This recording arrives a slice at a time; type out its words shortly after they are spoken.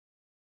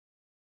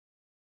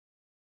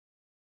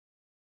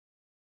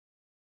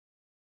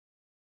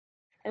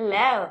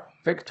Hello.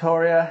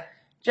 Victoria.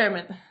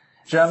 Germyn.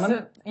 Germyn?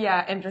 So,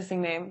 yeah,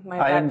 interesting name. My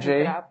dad picked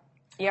it up.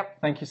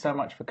 Yep. Thank you so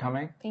much for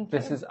coming. Thank you.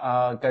 This is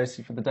our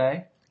GoSee for the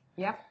day.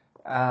 Yep.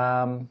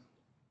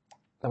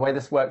 The way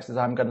this works is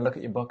I'm going to look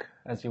at your book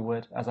as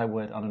I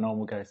would on a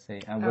normal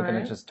GoSee, and we're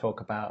going to just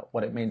talk about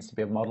what it means to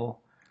be a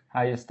model,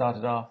 how you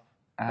started off,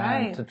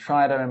 and to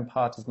try to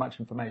impart as much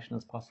information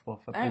as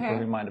possible for people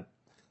who might have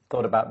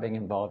thought about being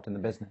involved in the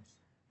business.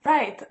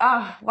 Right.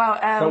 Oh, wow.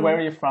 So where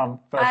are you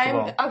from, first of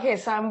all? Okay,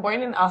 so I'm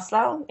born in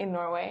Oslo, in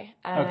Norway,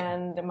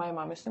 and my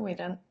mom is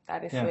Norwegian,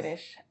 dad is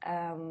Swedish.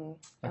 And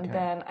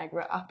then I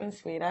grew up in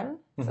Sweden,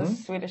 so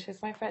Swedish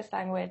is my first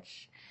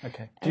language.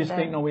 Okay. Do you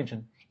speak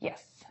Norwegian?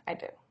 Yes, I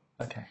do.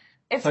 Okay.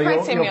 It's so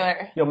quite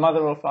similar. Your mother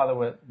or father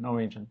were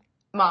Norwegian?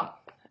 Mom.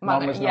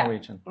 Mom is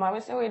Norwegian? Mom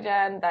is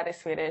Norwegian, dad is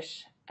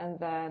Swedish, and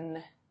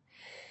then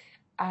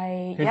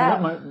Who do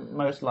you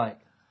most like?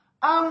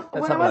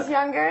 When I was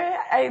younger,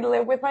 I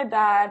lived with my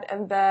dad,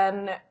 and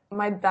then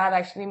my dad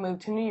actually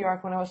moved to New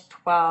York when I was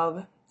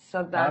 12,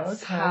 so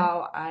that's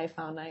how I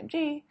found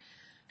IMG.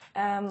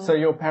 So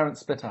your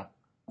parents split up?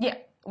 Yeah,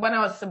 when I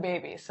was a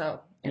baby,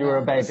 so... You were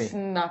a baby? It's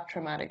not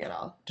traumatic at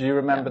all. Do you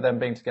remember them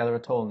being together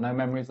at all? No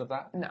memories of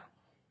that? No.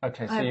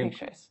 Okay, so I have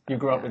pictures. You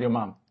grew up with your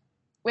mum?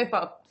 With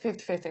both,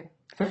 50-50.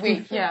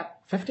 50-50? Yeah.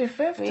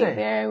 50-50? Week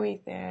there,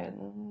 week there.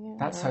 Yeah.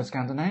 That's so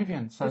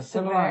Scandinavian, so it's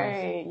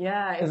civilized.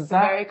 It's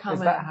very common.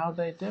 Is that how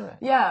they do it?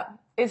 Yeah,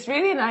 it's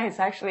really nice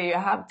actually. You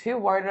have 2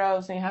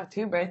 wardrobes and you have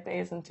 2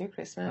 birthdays and 2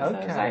 Christmas.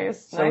 Okay.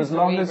 So as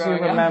long as you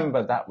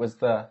remember, that was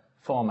the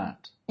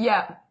format?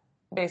 Yeah,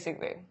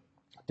 basically.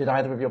 Did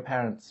either of your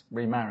parents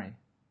remarry?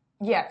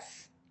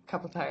 Yes, a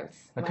couple times.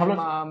 My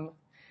mom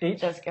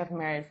just got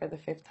married for the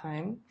 5th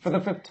time. For the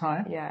 5th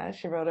time? Yeah,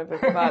 she wrote a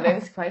book about it.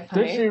 It's quite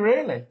funny. Did she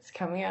really? It's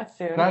coming out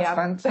soon. That's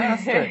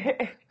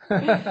fantastic.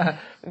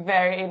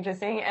 Very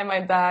interesting. And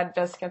my dad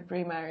just got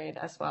remarried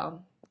as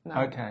well. No.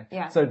 Okay.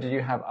 Yeah. So do you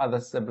have other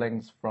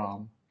siblings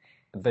from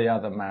the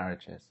other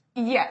marriages?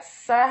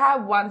 Yes. So I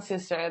have one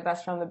sister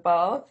that's from the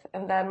both.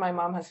 And then my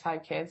mom has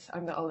 5 kids.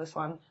 I'm the oldest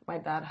one. My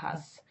dad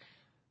has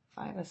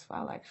 5 as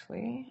well,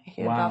 actually.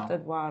 He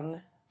adopted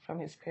one from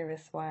his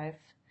previous wife.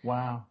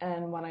 Wow.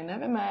 And one I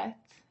never met,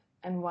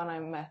 and one I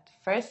met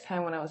first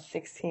time when I was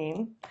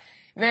 16.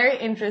 Very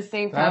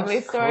interesting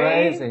family story.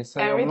 That's crazy. So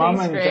your mum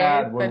and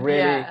dad were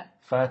really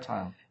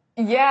fertile.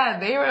 Yeah,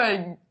 they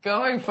were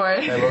going for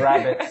it. They were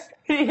rabbits.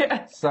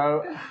 Yeah.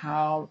 So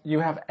you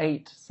have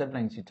 8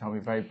 siblings, you told me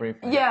very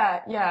briefly.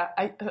 Yeah.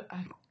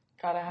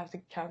 God, I have to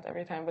count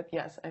every time, but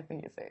yes, I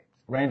think it's 8.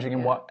 Ranging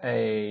in what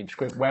age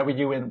group? Where were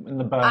you in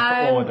the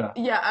birth order?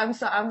 Yeah, I'm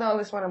the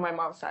oldest one on my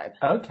mom's side.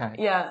 Okay.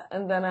 Yeah,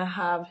 and then I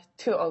have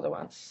 2 older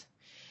ones.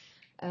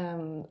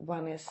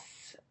 One is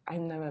I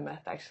never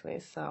met actually,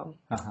 so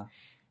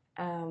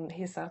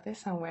he's out there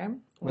somewhere.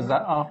 Was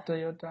that after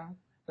your dad?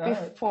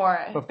 Before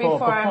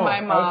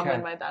my mom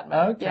and my dad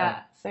met. Okay.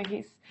 Yeah, so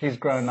he's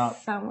grown up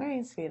somewhere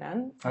in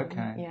Sweden.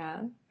 Okay.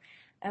 Yeah,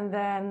 and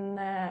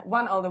then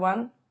one older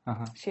one.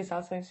 She's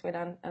also in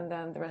Sweden, and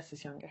then the rest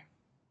is younger.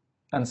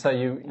 And so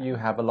you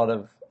have a lot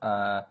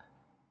of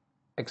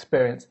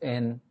experience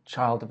in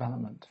child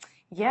development.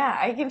 Yeah,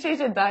 I can change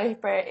a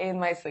diaper in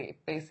my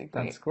sleep,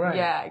 basically. That's great.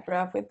 Yeah, I grew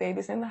up with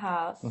babies in the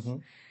house.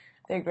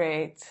 They're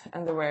great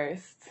and the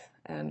worst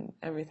and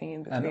everything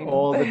in between. And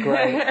all the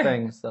great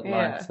things that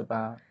life's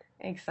about.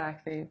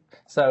 Exactly.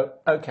 So,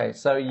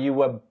 so you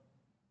were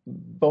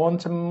born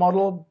to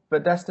model,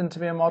 but destined to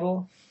be a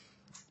model?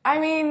 I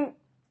mean,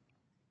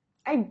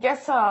 I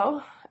guess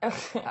so.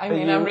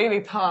 I'm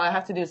really tall. I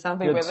have to do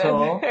something with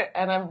it.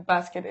 And a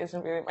basket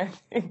isn't really my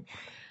thing.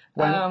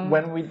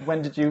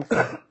 When did you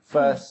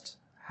first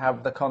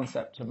have the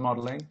concept of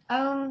modeling?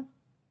 I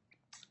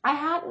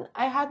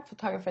had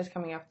photographers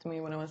coming up to me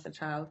when I was a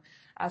child,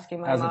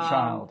 asking my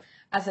mom.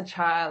 As a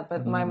child,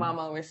 but my mom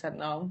always said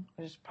no,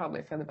 which is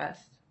probably for the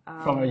best.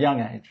 From a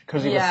young age,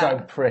 because you were so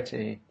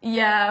pretty.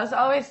 Yeah, I was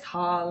always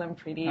tall and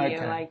pretty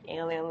and like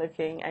alien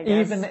looking, I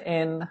guess. Even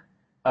in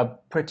a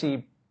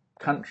pretty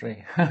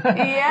country like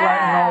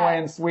Norway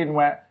and Sweden,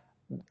 where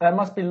there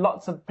must be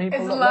lots of people.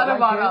 It's a lot of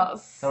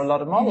models. There are a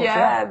lot of models.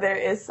 Yeah, there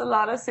is a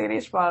lot of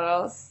Swedish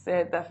models.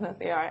 There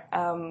definitely are.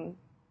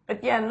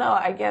 But yeah, no,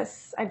 I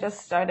guess I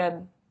just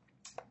started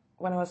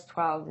when I was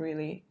 12,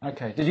 really.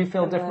 Okay. Did you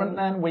feel different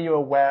then? Were you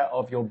aware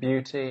of your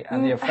beauty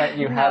and the effect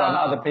you had on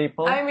other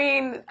people? I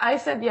mean, I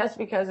said yes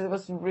because it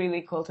was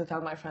really cool to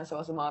tell my friends I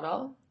was a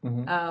model.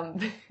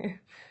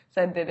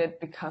 So I did it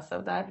because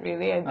of that,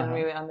 really. I didn't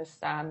really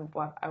understand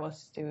what I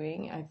was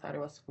doing. I thought it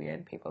was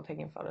weird, people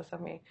taking photos of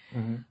me.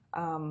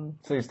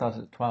 So you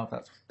started at 12,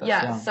 that's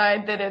young. So I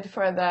did it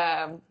for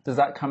the... Does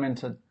that come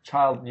into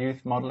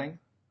youth modeling?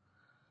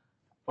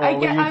 I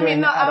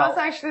was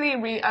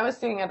actually, I was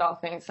doing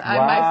adult things.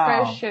 Wow.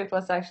 My first shoot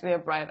was actually a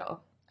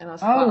bridal. And I was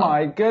 12. Oh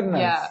my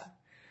goodness. Yeah.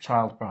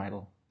 Child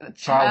bridal.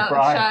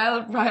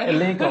 Child bride.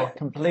 Illegal,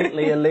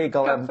 completely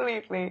illegal.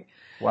 Completely.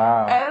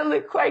 Wow. And I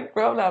look quite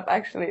grown up,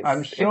 actually.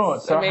 I'm sure.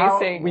 It's so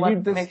amazing. Were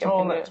you this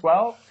tall at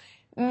 12?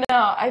 No,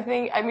 I'm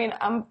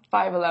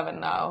 5'11"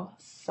 now.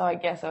 So I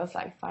guess I was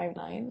like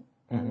 5'9".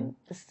 and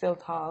still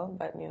tall,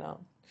 but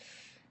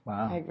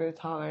Wow. I grew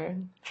taller.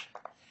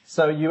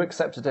 So you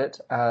accepted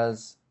it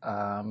as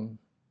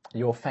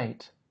your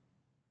fate.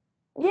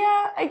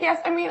 Yeah, I guess.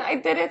 I mean, I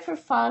did it for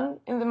fun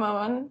in the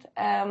moment.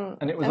 And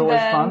it was always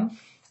fun?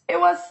 It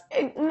was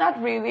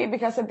not really,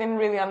 because I didn't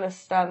really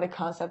understand the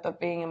concept of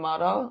being a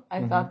model.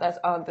 I thought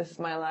that, this is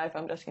my life.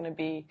 I'm just going to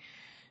be,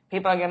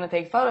 people are going to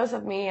take photos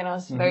of me. And I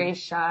was very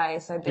shy.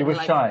 So I didn't You were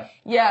shy?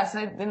 Yeah, so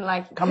I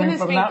didn't couldn't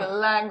speak the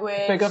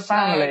language. Bigger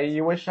family,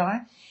 you were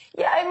shy?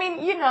 Yeah, I mean,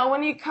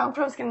 when you come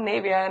from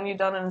Scandinavia and you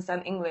don't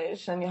understand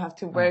English and you have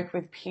to work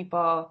with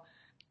people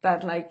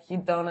that you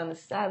don't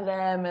understand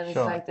them, and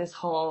it's this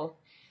whole,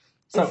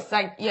 it's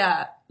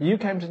You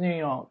came to New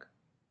York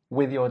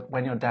when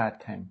your dad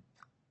came?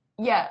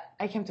 Yeah,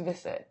 I came to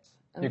visit.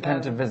 You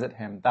came to visit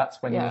him.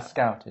 That's when you were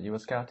scouted. You were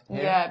scouted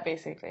here? Yeah,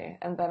 basically.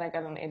 And then I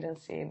got an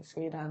agency in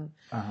Sweden.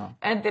 And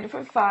I did it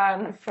for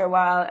fun for a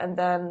while, and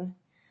then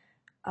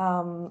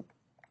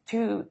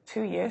 2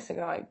 years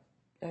ago,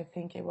 I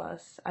think it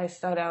was, I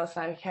was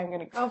like, okay, I'm going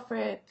to go for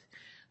it.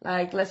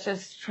 Let's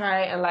just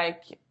try, and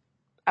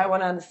I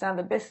want to understand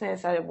the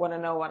business. I want to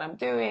know what I'm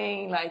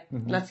doing.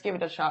 Let's give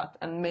it a shot,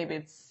 and maybe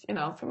it's,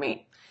 for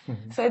me.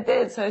 So I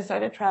did. So I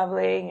started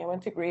traveling. I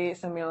went to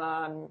Greece and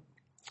Milan,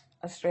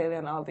 Australia,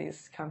 and all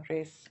these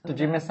countries. Did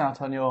you miss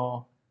out on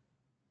your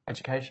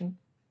education?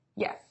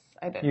 Yes,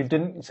 I did. You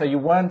didn't? So you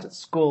weren't at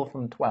school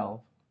from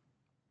 12?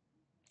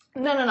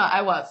 No,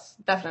 I was,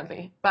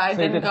 definitely. But I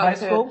didn't go high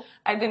school?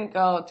 I didn't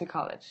go to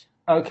college.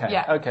 Okay.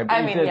 Yeah. Okay,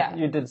 but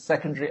you did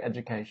secondary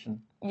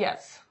education.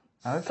 Yes.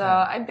 Okay. So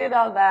I did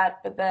all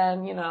that, but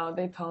then,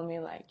 they told me,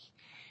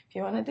 if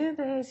you want to do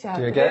this, you have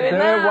to do it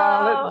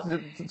now.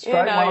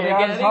 You're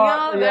getting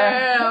older.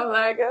 Yeah. I'm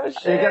like, oh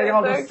shit. You're getting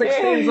older.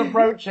 16's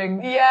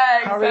approaching.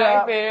 Yeah,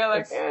 exactly. You're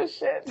like, oh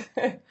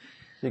shit.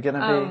 You're going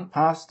to be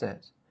past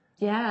it.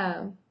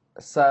 Yeah.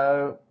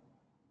 So,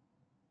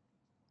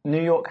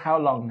 New York, how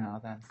long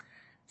now then?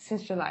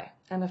 Since July,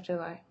 end of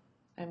July,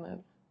 I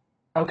moved.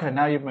 Okay,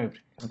 now you've moved.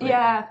 Completely.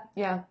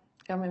 Yeah.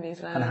 Got my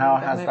visa. And how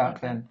has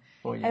that been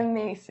for you?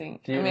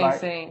 Amazing. Do you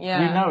Amazing,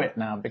 yeah. You know it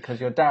now because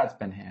your dad's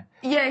been here.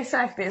 Yeah,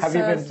 exactly. Have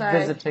you been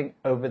visiting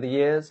over the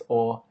years,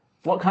 or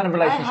what kind of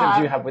relationship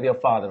do you have with your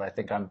father, I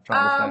think I'm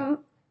trying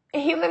to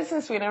say? He lives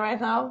in Sweden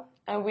right now,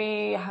 and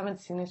we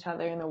haven't seen each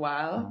other in a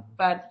while.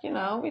 But,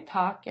 we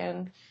talk,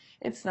 and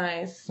it's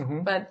nice.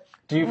 But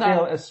do you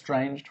feel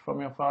estranged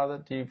from your father?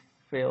 Do you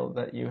feel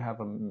that you have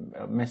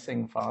a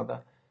missing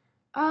father?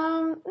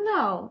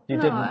 No. You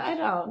didn't? I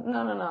don't.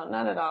 No,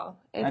 not at all.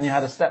 And you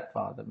had a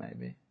stepfather,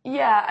 maybe?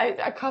 Yeah,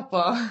 a couple.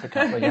 A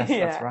couple, yes,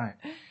 that's right.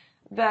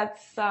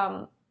 That's,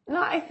 no,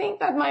 I think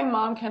that my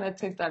mom kind of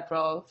took that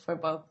role for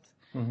both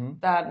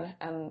dad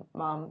and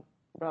mom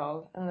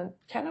role, and it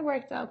kind of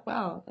worked out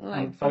well.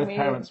 And both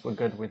parents were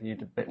good with you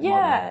to bit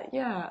modeling.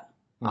 Yeah.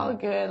 All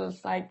good.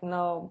 It's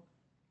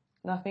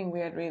nothing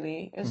weird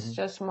really. It's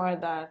just more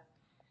that,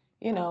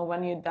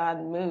 when your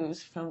dad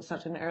moves from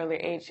such an early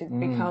age, it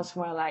becomes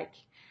more like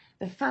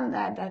the fun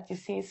dad that you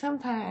see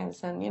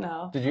sometimes, and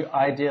Did you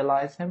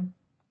idealize him?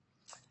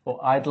 Or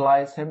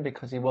idolize him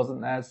because he wasn't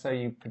there, so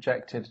you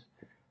projected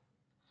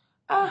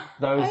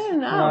those? I don't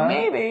know,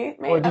 maybe.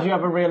 Or did you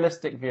have a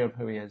realistic view of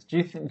who he is? Do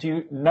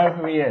you know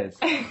who he is?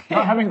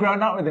 Not having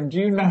grown up with him, do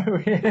you know who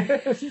he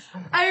is?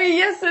 I mean,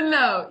 yes and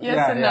no.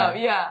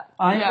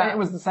 It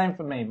was the same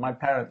for me. My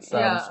parents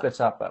split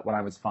up when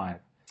I was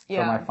 5.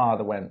 So my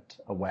father went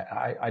away.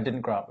 I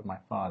didn't grow up with my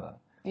father.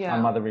 My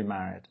mother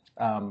remarried.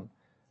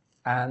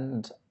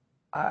 And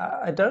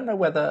I don't know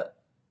whether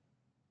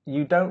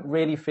you don't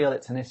really feel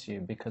it's an issue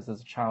because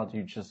as a child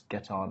you just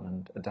get on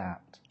and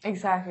adapt.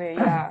 Exactly,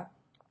 yeah.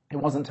 It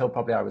wasn't until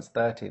probably I was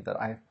 30 that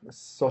I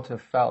sort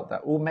of felt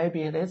that,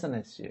 maybe it is an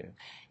issue.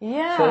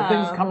 Yeah. So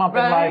things come up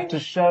in life to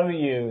show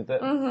you that,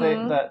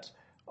 that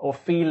or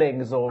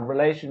feelings or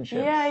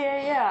relationships.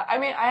 Yeah. I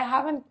mean, I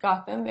haven't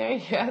gotten there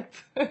yet.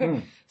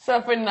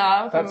 So for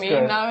now,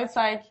 now it's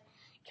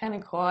kind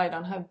of cool. I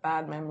don't have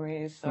bad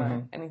memories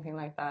or anything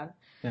like that.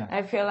 Yeah.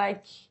 I feel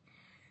like,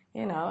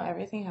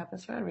 everything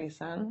happens for a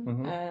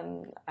reason,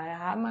 and I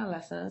have my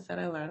lessons that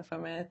I learned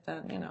from it,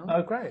 and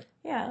Oh, great.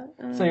 Yeah.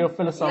 So you're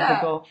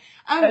philosophical.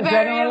 Yeah. I'm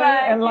very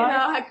in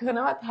life?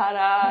 Hakuna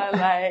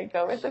Matata,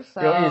 go with the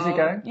flow. You're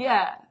easygoing?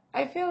 Yeah.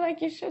 I feel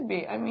like you should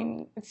be. I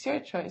mean, it's your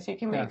choice. You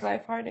can make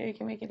life harder. You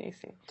can make it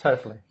easy.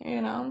 Totally.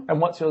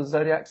 And what's your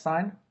zodiac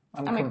sign?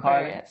 I'm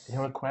Aquarius.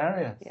 You're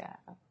Aquarius? Yeah.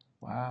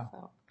 Wow.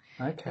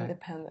 So, okay.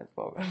 Independent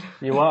woman.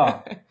 You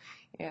are?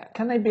 Yeah.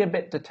 Can they be a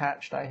bit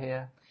detached, I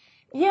hear?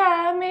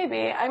 Yeah,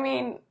 maybe. I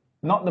mean...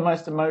 Not the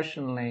most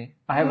emotionally.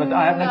 I have an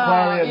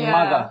Aquarian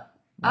mother.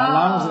 My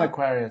mom's an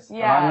Aquarius,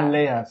 and I'm a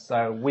Leo,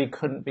 so we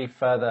couldn't be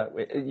further.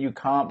 You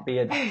can't be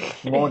a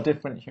more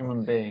different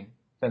human being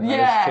than those two.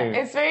 Yeah,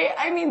 it's very...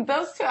 I mean,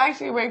 those two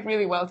actually work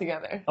really well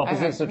together.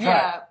 Opposites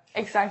attract. Yeah,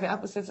 exactly.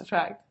 Opposites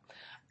attract.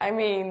 I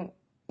mean,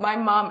 my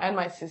mom and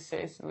my sister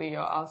is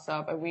Leo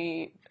also, but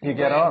we... You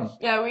get on?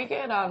 Yeah, we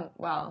get on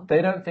well.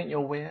 They don't think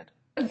you're weird?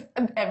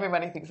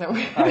 Everybody thinks I'm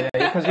weird. Oh, yeah,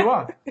 because you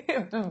are.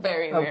 It's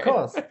very weird. Of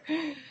course.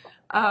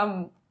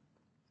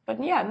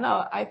 But yeah,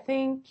 no, I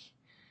think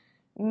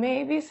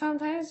maybe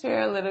sometimes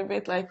we're a little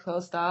bit like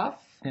closed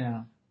off.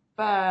 Yeah.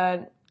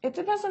 But it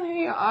depends on who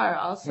you are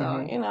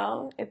also, you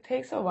know. It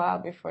takes a while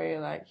before you're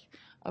like,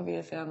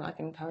 obviously I'm not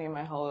going to tell you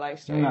my whole life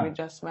story. No. We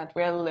just met.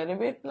 We're a little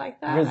bit like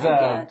that.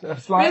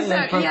 Reserved. Slightly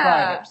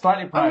private.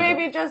 Slightly private. Or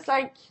maybe just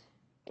like,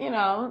 you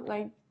know,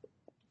 like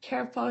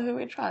careful who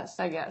we trust,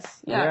 I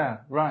guess. Yeah. Yeah,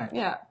 right.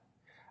 Yeah.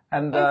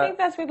 And I think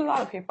that's with a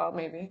lot of people,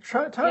 maybe.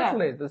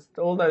 Totally. Yeah. There's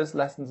all those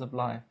lessons of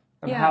life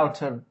and how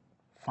to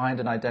find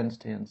an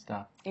identity and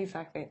stuff.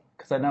 Exactly.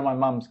 Because I know my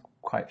mum's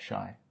quite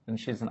shy and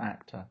she's an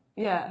actor.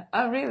 Yeah.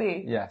 Oh,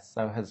 really? Yes,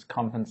 so has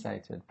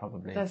compensated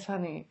probably. That's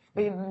funny.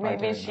 But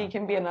maybe she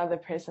can be another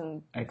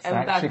person. Exactly.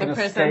 And that she the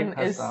person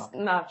is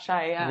not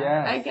shy. Yeah.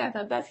 Yes. I get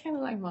that. That's kind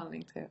of like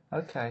modeling too.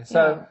 Okay.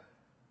 So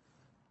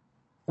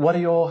what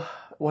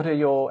are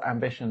your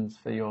ambitions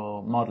for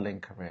your modeling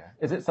career?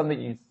 Is it something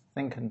you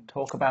think and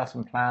talk about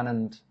and plan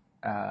and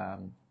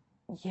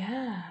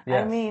Yeah.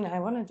 Yes. I mean, I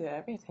want to do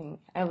everything.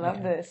 I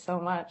love this so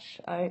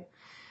much. I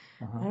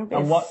want to be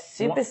And a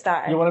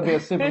superstar. You want to be a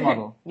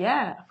supermodel?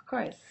 Yeah, of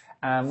course.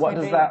 And what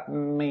does that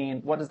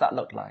mean? What does that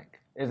look like?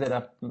 Is it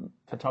a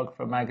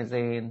photographer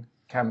magazine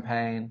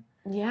campaign?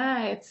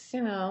 Yeah, it's,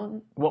 you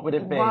know, what would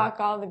it be? Walk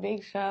all the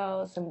big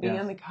shows and be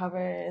on the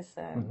covers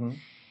and,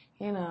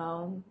 you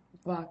know,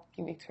 walk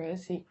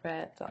Victoria's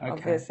Secret. Okay.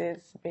 Obviously,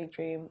 it's a big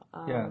dream.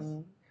 Yes.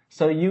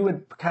 So you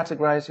would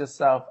categorize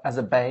yourself as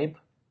a babe?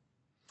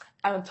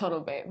 I'm a total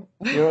babe.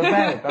 You're a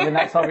babe. I mean,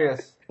 that's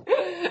obvious.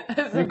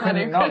 You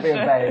couldn't not be a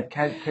babe,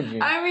 could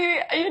you? I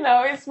mean, you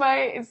know, it's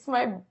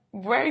my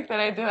work that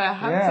I do. I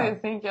have to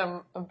think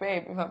I'm a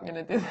babe if I'm going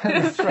to do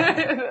this.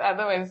 Right.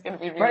 Otherwise, it's going to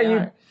be really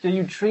hard.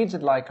 You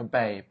treated like a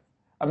babe.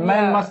 A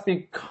man must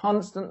be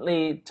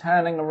constantly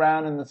turning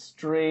around in the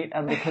street,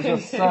 and because you're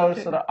so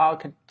sort of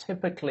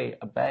archetypically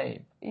a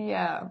babe.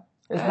 Yeah.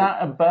 Is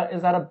that a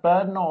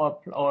burden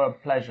or a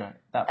pleasure?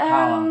 That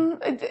power.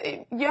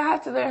 You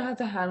have to learn how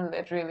to handle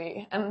it,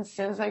 really. And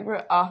since I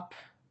grew up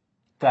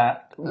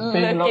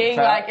looking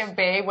like a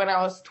babe when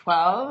I was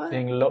 12,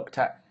 being looked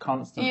at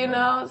constantly, you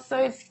know, so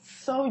it's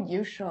so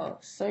usual.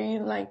 So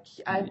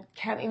I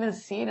can't even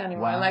see it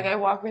anymore. Wow. Like I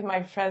walk with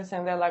my friends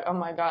and they're like, "Oh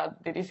my God,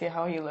 did you see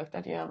how he looked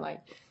at you?" I'm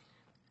like,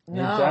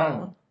 "No, you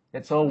don't.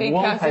 It's all because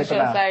wallpaper it's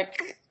just now.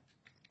 like."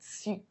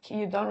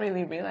 You don't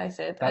really realize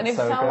it. That's and if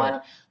so someone,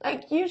 good.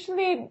 like,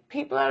 usually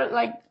people are,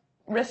 like,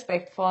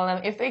 respectful,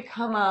 and if they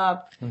come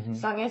up,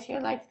 as long as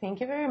you're like, "Thank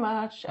you very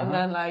much," and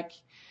then, like,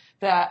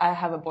 I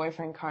have a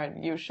boyfriend card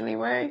usually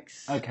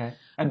works. Okay.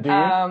 And do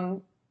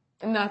you?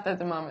 Not at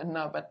the moment,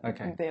 no, but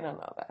they don't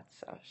know that,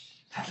 so.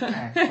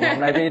 Okay. Well,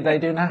 maybe they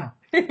do now.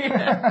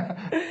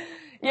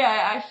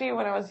 Yeah, actually,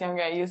 when I was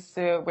younger, I used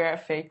to wear a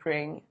fake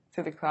ring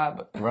to the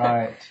club.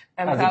 Right.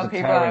 And tell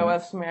people I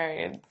was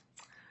married.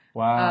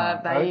 Wow.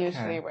 That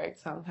usually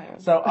works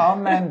sometimes. So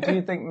do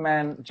you think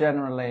men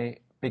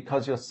generally,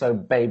 because you're so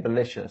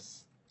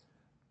babelicious,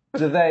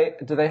 are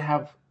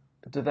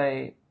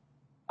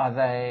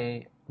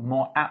they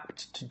more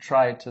apt to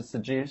try to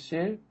seduce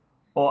you?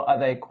 Or are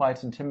they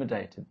quite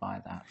intimidated by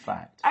that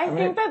fact? I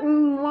think that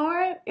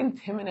more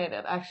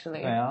intimidated,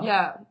 actually. Yeah?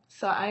 Yeah.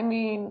 So, I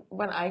mean,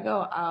 when I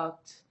go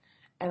out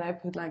and I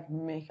put, like,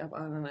 makeup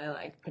on and I,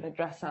 like, put a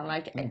dress on,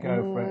 like,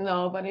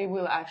 nobody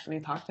will actually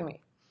talk to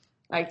me.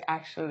 Like,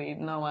 actually,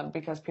 no one,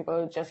 because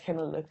people just kind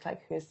of look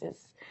like, who's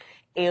this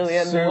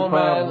alien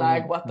woman?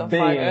 Like, what the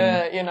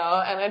fuck? You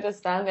know? And I just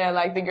stand there,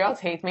 like, the girls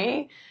hate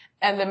me,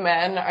 and the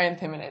men are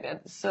intimidated.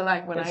 So,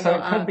 like, when I go out... So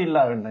it could be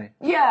lonely.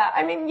 Yeah,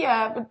 I mean,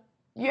 yeah, but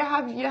you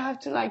have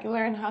to, like,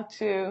 learn how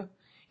to...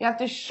 You have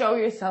to show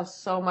yourself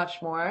so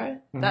much more.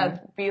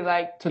 That be,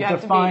 like... To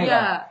define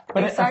that.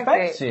 But exactly. It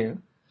affects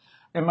you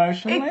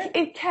emotionally?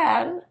 It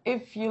can,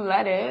 if you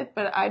let it,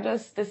 but I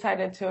just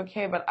decided to,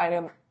 but I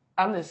don't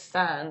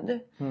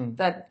understand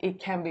that it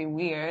can be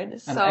weird.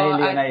 And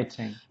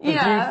alienating. Do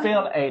you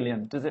feel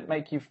alien? Does it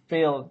make you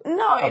feel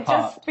No,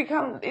 apart?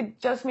 it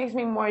just makes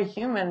me more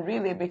human,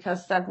 really,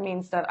 because that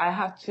means that I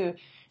have to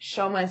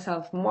show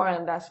myself more,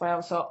 and that's why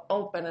I'm so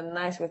open and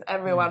nice with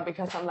everyone,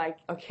 because I'm like,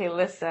 okay,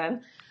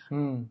 listen,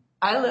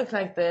 I look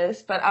like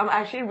this, but I'm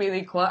actually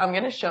really cool. I'm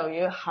going to show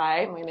you.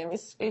 Hi, my name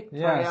is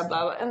Victoria,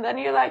 blah, blah. And then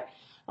you're like,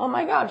 oh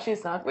my God,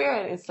 she's not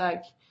weird. It's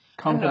like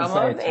a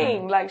normal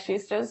thing. Like,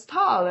 she's just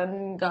tall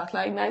and got,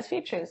 like, nice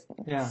features.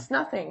 Yeah. It's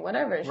nothing,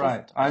 whatever.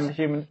 Right. I'm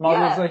human.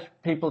 Models are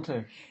people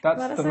too.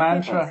 That's the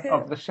mantra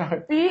of the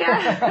show.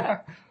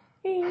 Yeah.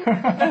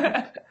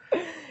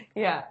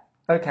 Yeah.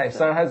 Okay,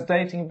 so has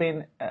dating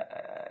been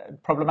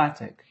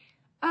problematic?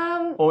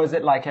 Or is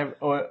it like,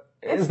 or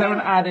is there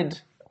an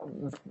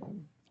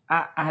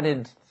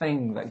added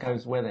thing that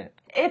goes with it?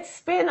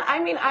 It's been, I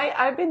mean,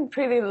 I've been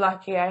pretty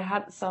lucky. I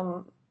had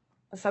some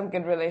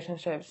good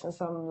relationships and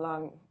some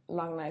long,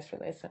 nice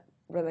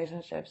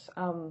relationships.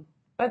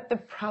 But the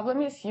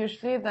problem is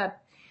usually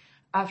that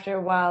after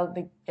a while,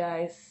 the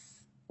guys,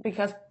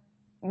 because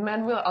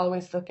men will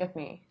always look at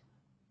me.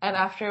 And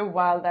after a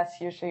while,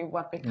 that's usually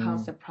what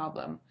becomes the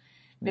problem.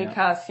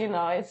 because, you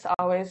know, it's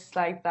always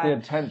like that. The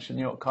attention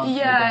you're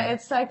constantly getting.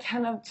 It's like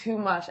kind of too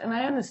much. And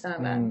I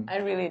understand that. I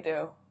really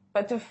do.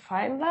 But to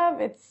find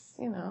love, it's,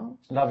 you know.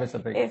 Love is a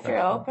big if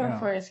you're open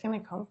for it, it's going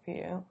to come for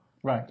you.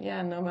 Right.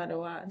 Yeah, no matter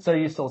what. So are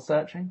you still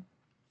searching?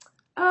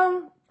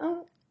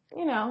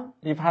 You know.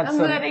 I'm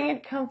letting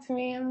it come to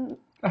me. I'm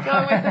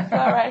going with the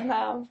flow right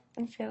now.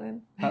 I'm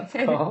feeling. That's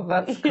cool.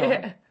 That's cool.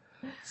 Yeah.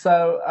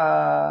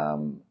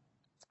 So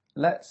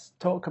let's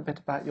talk a bit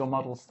about your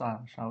model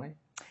style, shall we?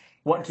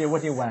 What are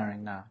you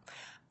wearing now?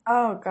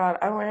 Oh God,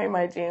 I'm wearing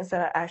my jeans that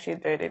are actually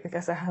dirty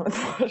because I haven't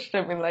washed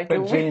them in like a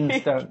week. But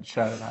jeans don't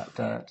show that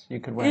dirt. You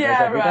could wear those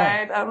every day. Yeah,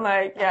 right. I'm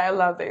like, I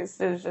love these.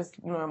 It's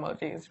just normal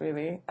jeans,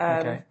 really.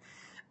 Okay.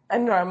 A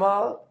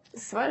normal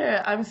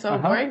sweater. I'm so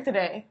boring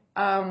today.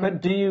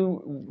 But do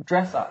you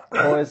dress up,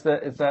 or is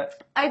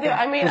that? I do.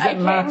 I mean, does it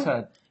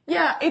matter?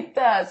 Yeah, it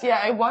does. Yeah,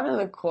 I want to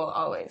look cool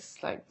always.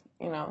 Like,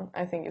 you know,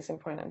 I think it's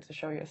important to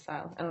show your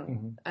style,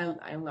 and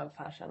I love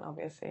fashion,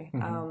 obviously.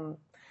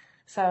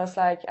 So I was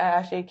like, I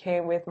actually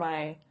came with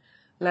my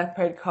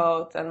leopard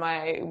coat and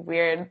my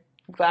weird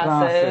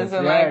glasses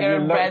and like a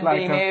red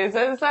beanie.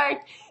 So it's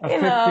like,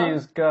 you know,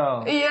 50s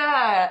girl.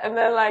 Yeah, and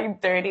then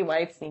like dirty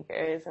white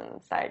sneakers, and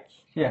it's like,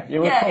 yeah,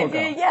 you were cool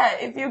girl.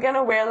 If you're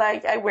gonna wear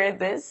like, I wear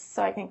this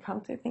so I can come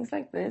to things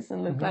like this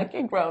and look like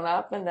a grown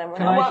up, and then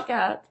when I walk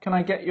out, can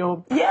I get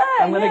your? Yeah,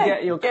 I'm gonna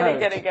get your coat.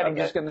 Get it. I'm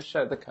just gonna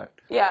show the coat.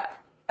 Yeah.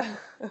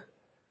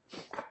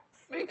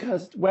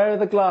 Because where are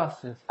the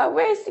glasses?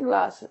 Where's the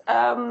glasses?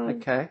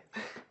 Okay.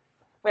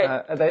 Wait,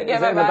 is it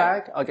in the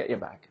bag? I'll get your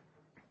bag.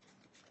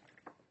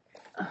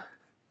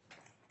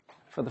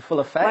 For the full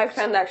effect. My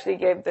friend actually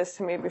gave this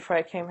to me before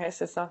I came here,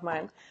 so it's not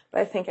mine.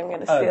 But I think I'm going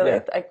to steal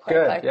it. I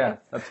quite like it.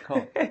 That's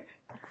cool. All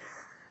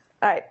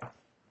right.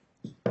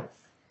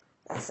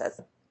 That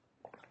says,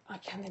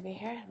 can they be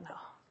here? No.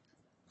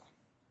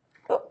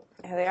 Oh,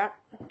 here they are.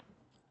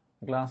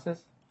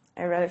 Glasses?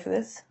 Are you ready for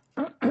this?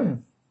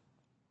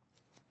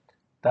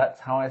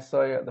 That's how I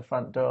saw you at the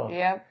front door.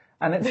 Yep.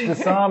 And it's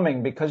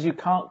disarming because you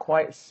can't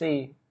quite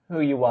see who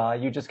you are.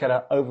 You just get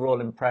an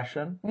overall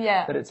impression.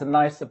 Yeah. But it's a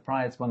nice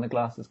surprise when the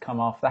glasses come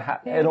off.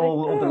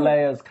 All the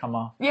layers come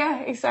off.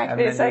 Yeah,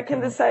 exactly. So I can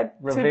decide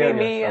to be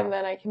me, yourself. And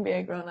then I can be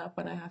a grown-up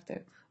when I have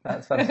to.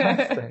 That's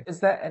fantastic. Is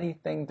there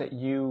anything that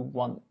you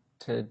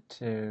wanted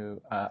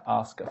to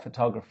ask a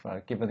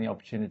photographer, given the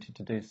opportunity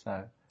to do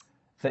so,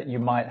 that you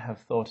might have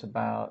thought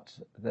about,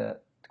 the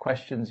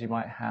questions you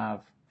might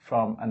have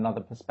from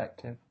another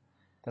perspective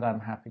that I'm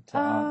happy to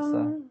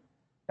answer?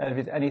 And if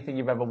it's anything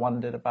you've ever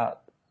wondered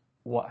about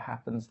what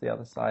happens the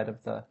other side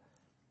of the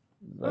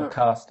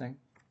casting?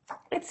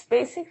 It's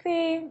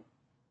basically,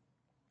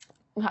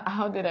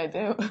 how did I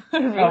do?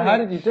 Really? Oh, how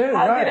did you do?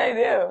 How did I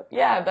do?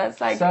 Yeah, that's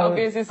like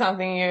obviously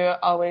something you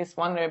always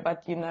wonder,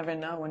 but you never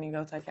know when you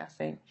go to a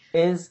casting.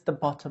 Is the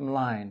bottom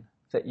line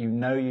that you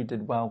know you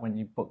did well when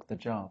you booked the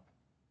job?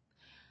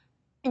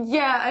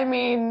 Yeah, I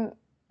mean,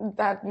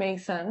 that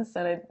makes sense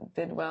that I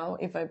did well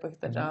if I booked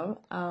the job.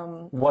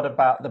 What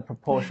about the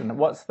proportion?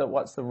 What's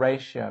the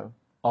ratio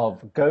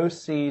of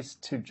GoSees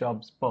to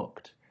jobs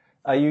booked?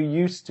 Are you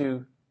used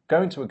to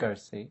going to a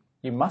GoSee?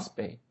 You must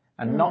be,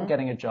 and not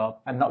getting a job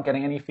and not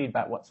getting any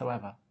feedback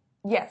whatsoever.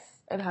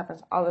 Yes, it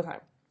happens all the time.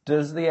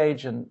 Does the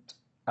agent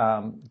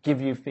give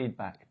you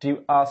feedback? Do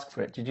you ask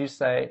for it? Do you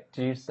say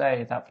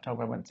that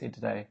photographer I went to see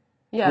today?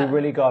 Yeah. We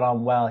really got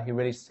on well. He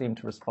really seemed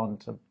to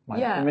respond to my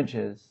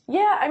images.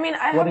 Yeah, I mean,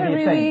 I have a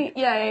really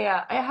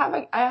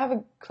I have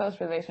a close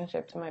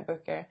relationship to my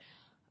booker.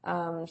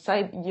 So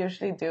I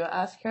usually do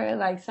ask her.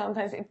 Like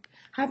sometimes it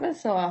happens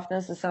so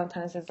often, so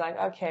sometimes it's like,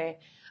 okay,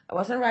 I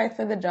wasn't right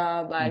for the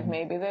job. Like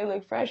maybe they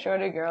look for a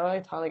shorter girl or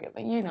a taller girl,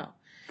 you know.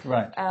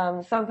 Right.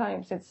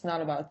 Sometimes it's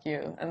not about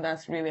you, and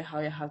that's really how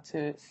you have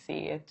to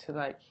see it to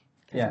like.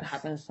 It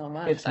happens so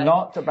much. It's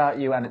not about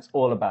you and it's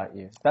all about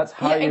you. That's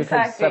how you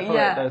can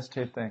separate those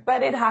two things.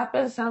 But it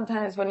happens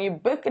sometimes when you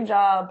book a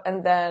job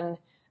and then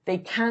they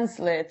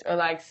cancel it, or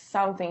like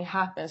something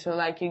happens, or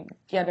like you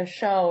get a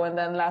show and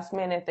then last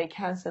minute they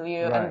cancel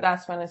you, and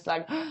that's when it's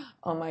like,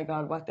 oh my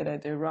God, what did I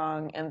do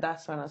wrong? And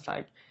that's when it's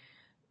like,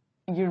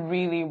 you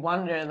really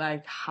wonder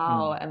like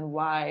how and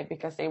why,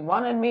 because they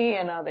wanted me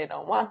and now they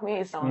don't want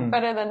me, someone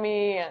better than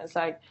me, and it's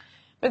like.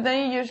 But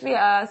then you usually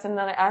ask, and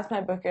then I ask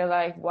my booker,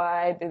 like,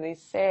 why do they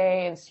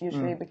say? And it's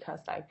usually because,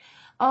 like,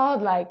 oh,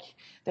 like,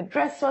 the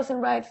dress wasn't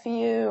right for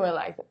you, or,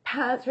 like, the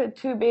pants were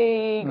too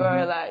big,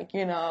 or, like,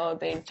 you know,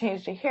 they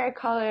changed the hair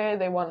color,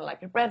 they wanted,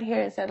 like, a red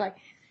hair instead, like,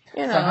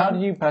 you know. So how do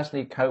you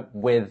personally cope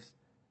with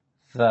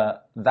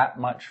that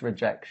much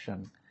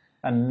rejection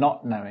and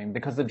not knowing?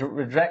 Because the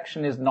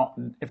rejection is not,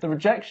 if the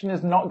rejection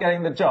is not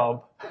getting the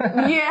job,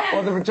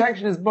 or the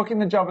rejection is booking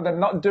the job and then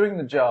not doing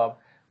the job,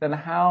 then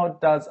how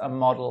does a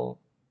model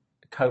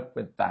cope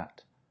with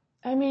that?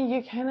 I mean,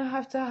 you kind of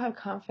have to have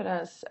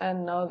confidence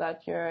and know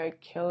that you're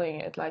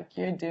killing it, like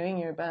you're doing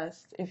your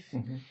best.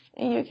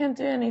 And you can't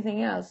do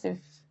anything else. If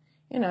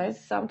you know,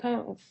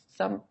 sometimes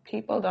some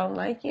people don't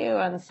like you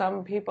and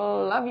some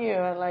people love you,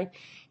 and like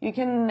you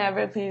can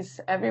never please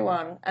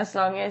everyone. As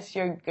long as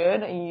you're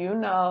good and you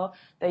know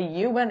that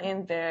you went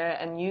in there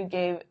and you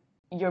gave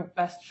your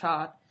best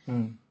shot,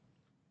 then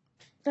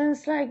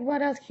it's like,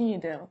 what else can you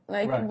do?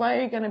 Like, why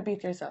are you gonna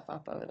beat yourself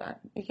up over that?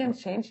 You can't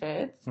change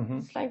it.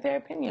 It's like their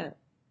opinion.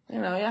 You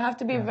know, you have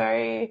to be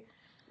very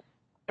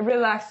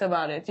relaxed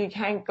about it. You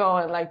can't go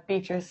and like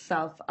beat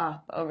yourself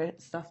up over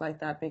stuff like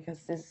that, because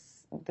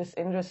this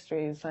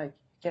industry is like,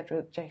 get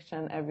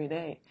rejection every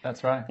day.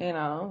 That's right. You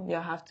know, you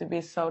have to be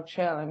so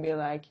chill and be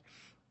like,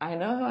 I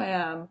know who I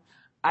am.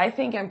 I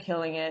think I'm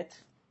killing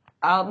it.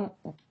 I'm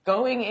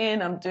going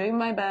in, I'm doing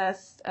my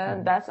best,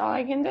 and that's all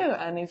I can do.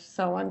 And if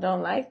someone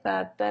don't like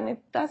that, then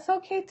that's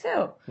okay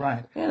too.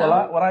 Right. You know?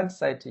 Well, what I'd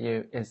say to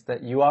you is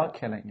that you are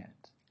killing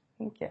it.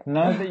 Thank you.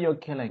 Know that you're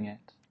killing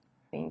it.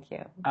 Thank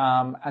you.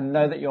 And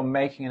know that you're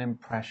making an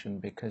impression,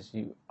 because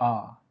you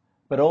are.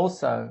 But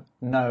also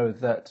know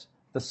that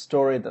the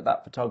story that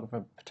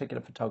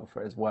particular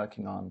photographer is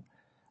working on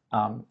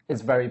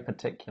is very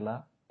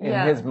particular in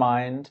his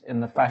mind, in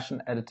the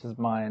fashion editor's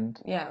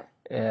mind,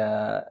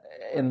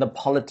 in the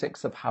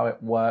politics of how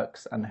it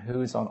works and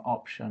who's on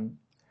option.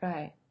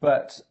 Right.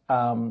 But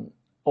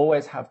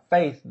always have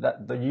faith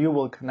that you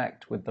will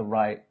connect with the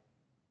right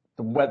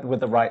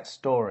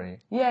story.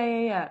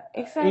 Yeah.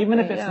 Exactly. Even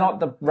if it's not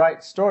the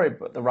right story,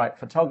 but the right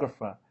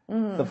photographer.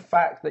 The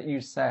fact that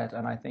you said,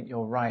 and I think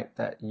you're right,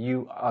 that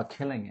you are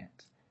killing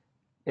it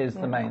is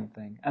the main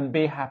thing. And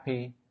be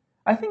happy.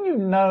 I think you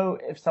know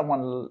if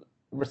someone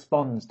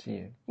responds to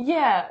you.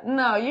 Yeah,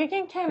 no, you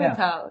can kind of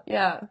tell.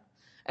 Yeah.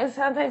 And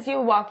sometimes you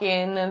walk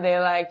in and they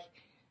like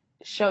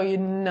show you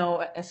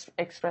no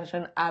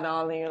expression at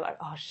all, and you're like,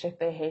 oh shit,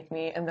 they hate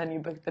me, and then you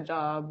book the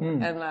job.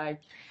 And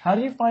like, how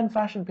do you find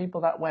fashion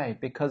people that way?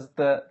 Because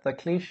the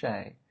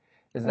cliche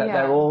is that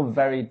they're all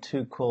very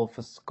too cool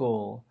for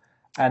school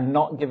and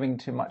not giving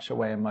too much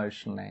away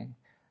emotionally,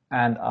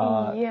 and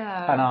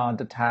are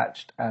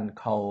detached and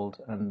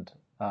cold and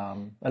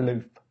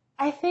aloof.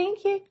 I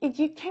think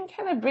you can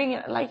kind of bring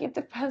it, like, it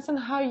depends on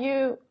how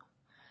you.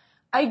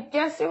 I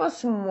guess it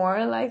was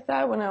more like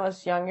that when I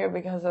was younger,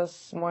 because I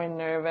was more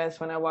nervous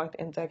when I walked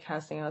into a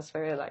casting. I was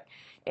very like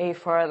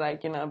A4,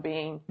 like, you know,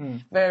 being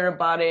very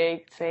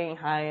robotic, saying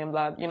hi and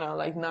blah, you know,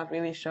 like not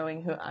really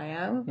showing who I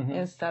am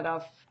instead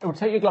of. Oh,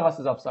 take your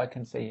glasses off so I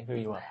can see who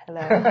you are.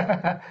 Hello.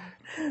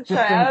 Just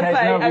sorry, in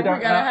case, no, we I don't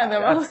forgot I had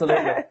them on.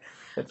 Absolutely.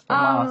 It's the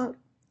mask.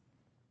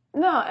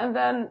 No, and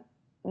then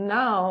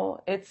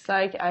now it's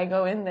like I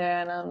go in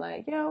there and I'm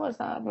like, yo, what's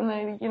up? And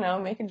I, you know,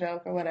 make a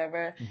joke or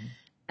whatever.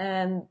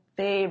 And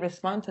they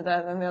respond to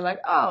that and they're like,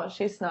 oh,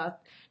 she's not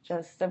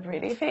just a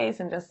pretty face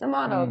and just a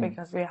model,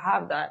 because we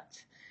have that,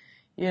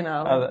 you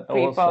know,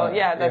 people,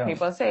 also,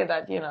 people say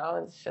that, you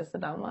know, it's just a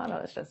dumb model,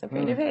 it's just a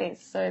pretty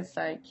face. So it's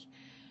like,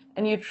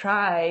 and you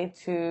try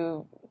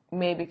to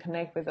maybe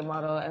connect with the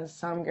model, and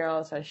some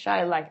girls are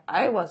shy, like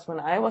I was when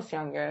I was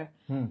younger,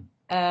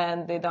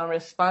 and they don't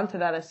respond to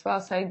that as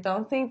well. So I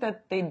don't think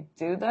that they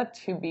do that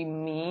to be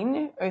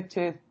mean or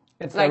to,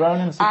 it's like, their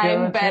own insecurity.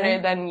 I'm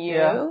better than you.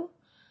 Yeah.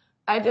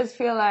 I just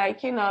feel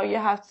like, you know, you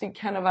have to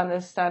kind of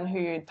understand who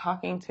you're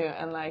talking to,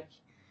 and like,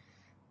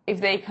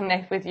 if they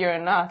connect with you or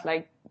not,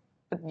 like,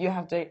 but you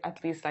have to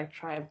at least like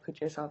try and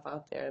put yourself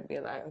out there and be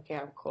like, okay,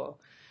 I'm cool.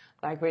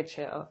 Like, we're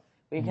chill.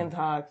 We can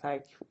talk.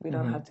 Like, we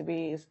don't have to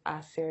be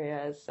as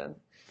serious. And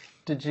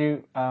did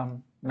you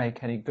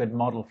make any good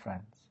model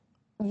friends?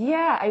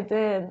 Yeah, I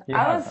did.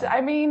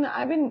 I mean,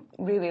 I've been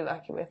really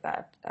lucky with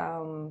that,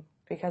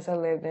 because I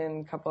lived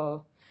in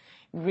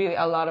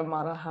a lot of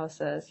model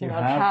houses, you know,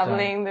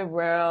 traveling the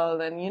world,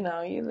 and, you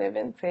know, you live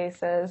in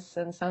places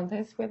and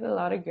sometimes with a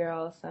lot of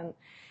girls. And,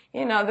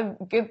 you know,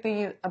 the good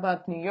thing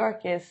about New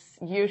York is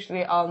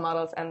usually all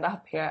models end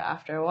up here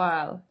after a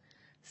while.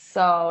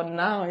 So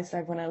now it's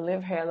like when I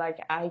live here, like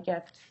I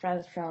get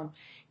friends from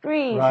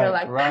Greece or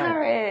like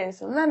Paris,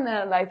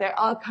 London, like they're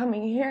all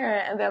coming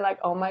here and they're like,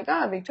 oh my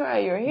God,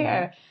 Victoria, you're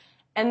here.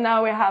 And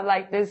now we have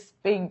like this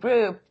big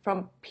group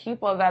from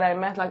people that I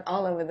met like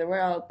all over the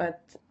world,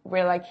 but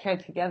we're like here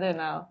together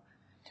now,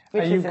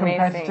 which is amazing. Are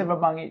you competitive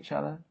among each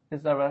other?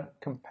 Is there a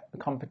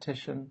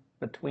competition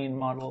between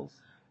models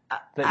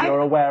that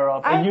you're aware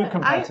of? Are you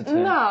competitive?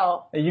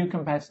 No. Are you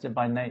competitive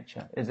by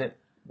nature? Is it?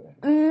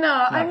 No,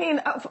 I mean,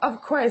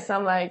 of course,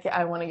 I'm like,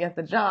 I want to get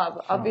the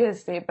job,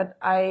 obviously, but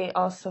I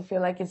also feel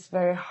like it's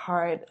very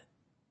hard.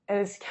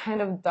 It's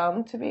kind of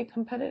dumb to be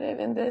competitive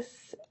in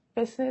this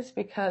business,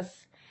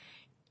 because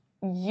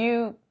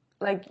we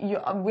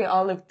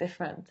all look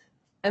different.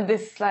 And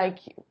this, like,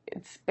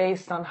 it's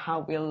based on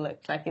how we look.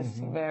 Like, it's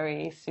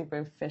very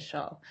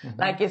superficial.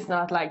 Like, it's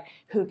not like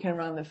who can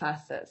run the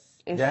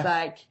fastest. It's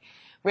like,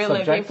 we're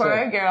looking for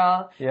a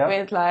girl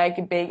with,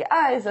 like, big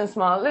eyes and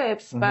small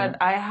lips. But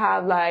I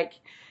have, like,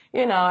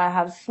 you know, I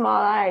have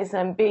small eyes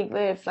and big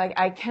lips. Like,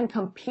 I can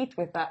compete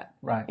with that.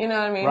 Right. You know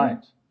what I mean?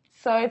 Right.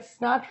 So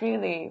it's not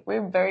really,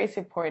 we're very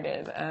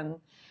supportive. And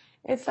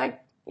it's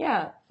like,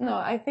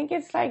 I think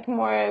it's like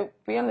more,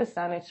 we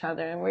understand each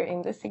other and we're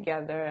in this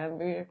together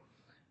and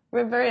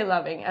we're very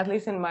loving, at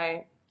least in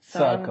my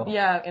circle.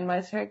 Yeah, in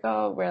my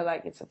circle, we're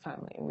like, it's a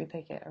family. We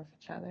take care of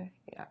each other.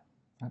 Yeah.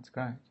 That's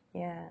great.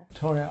 Yeah.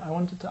 Victoria, I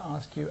wanted to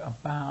ask you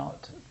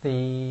about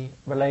the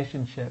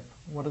relationship.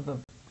 What are the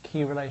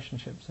key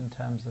relationships in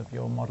terms of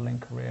your modelling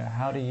career?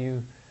 How do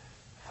you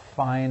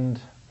find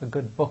a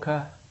good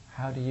booker?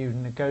 How do you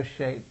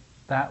negotiate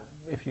that?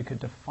 If you could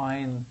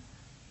define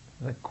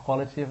the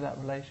quality of that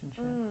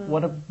relationship,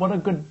 what do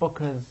good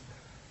bookers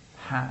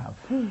have?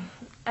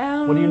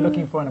 What are you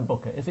looking for in a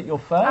booker? Is it your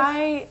first?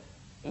 I've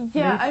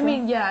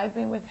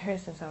been with her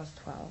since I was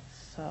 12,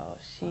 so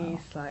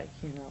she's like,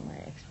 my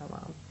extra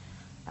mom.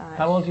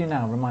 How old are you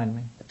now? Remind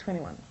me.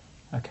 21.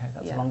 Okay,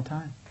 that's a long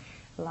time.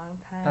 Long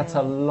time. That's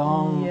a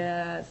long...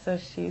 Yeah, so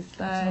she's like...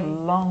 That's a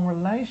long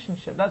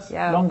relationship. That's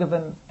longer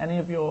than any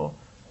of your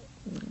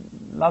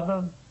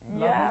lovers?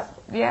 Yeah,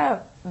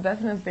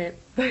 definitely.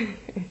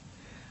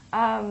 No,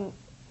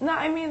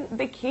 I mean,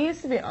 the key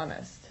is to be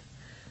honest.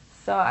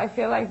 So I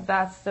feel like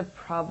that's the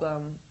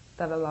problem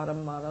that a lot of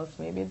models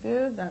maybe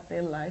do, that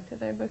they lie to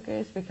their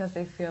bookers because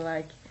they feel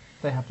like...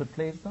 They have to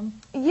please them?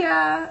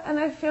 Yeah, and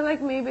I feel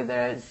like maybe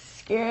they're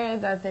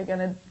scared that they're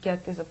gonna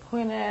get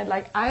disappointed.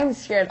 Like, I'm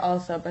scared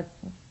also, but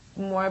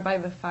more by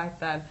the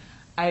fact that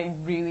I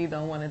really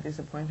don't want to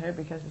disappoint her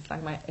because it's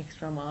like my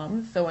extra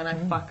mom. So when I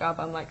fuck up,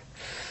 I'm like,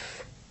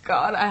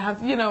 God, I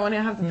have, when you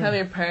have to tell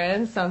your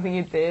parents something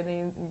you did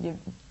and you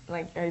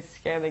like, are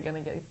scared they're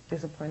gonna get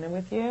disappointed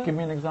with you. Give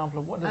me an example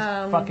of what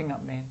does fucking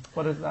up mean?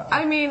 What is that?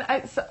 I mean,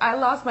 I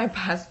lost my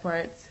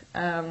passport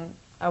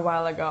a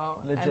while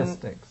ago.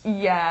 Logistics. And,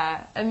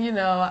 yeah, and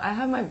I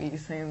have my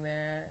visa in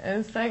there,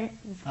 and it's like,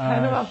 it's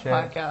kind of a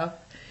fuck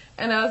up.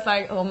 And I was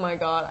like, oh my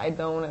God, I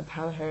don't want to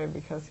tell her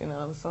because,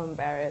 I'm so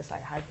embarrassed.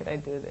 Like, how could I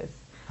do this?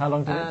 How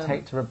long did it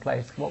take to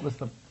replace? What was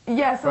the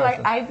Yeah, so process?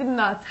 like, I did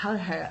not tell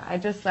her. I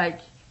just like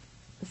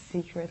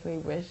secretly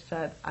wished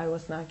that I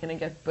was not going to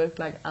get booked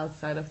like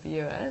outside of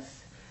the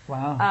US.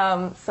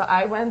 Wow. So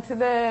I went to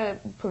the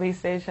police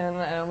station,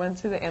 and I went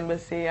to the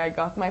embassy. I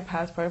got my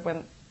passport,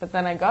 but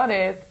then I got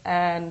it,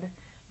 and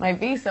my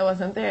visa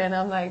wasn't there. And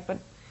I'm like, but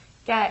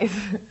guys,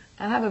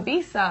 I have a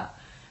visa.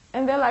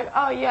 And they're like,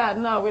 oh yeah,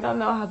 no, we don't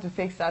know how to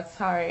fix that,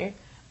 sorry.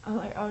 I'm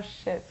like, oh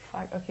shit,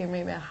 fuck, okay,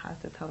 maybe I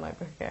have to tell my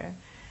booker.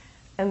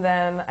 And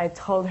then I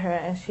told her,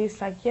 and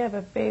she's like, yeah,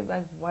 but babe,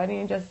 like, why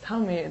didn't you just tell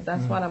me?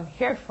 That's what I'm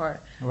here for.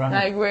 Right.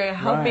 Like, we're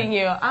helping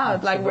you out.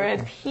 Absolutely. Like,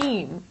 we're a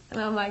team.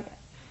 And I'm like,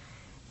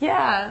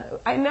 yeah,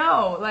 I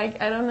know.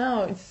 Like, I don't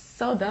know. It's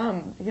so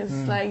dumb. Because,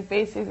 like,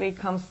 basically it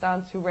comes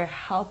down to we're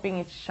helping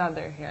each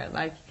other here.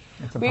 Like,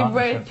 we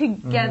work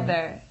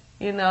together.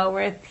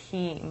 We're a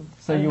team.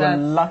 So you were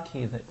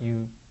lucky that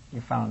you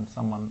found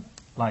someone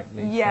like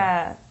Lisa.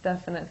 Yeah,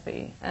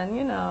 definitely.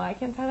 And, I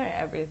can tell her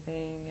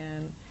everything.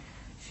 And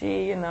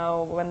she,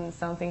 when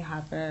something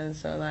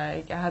happens, or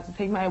like I had to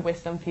take my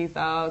wisdom teeth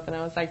out, and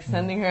I was like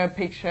sending her a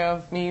picture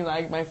of me,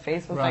 like my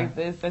face was like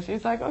this, and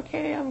she's like,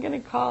 okay, I'm gonna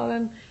call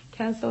and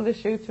cancel the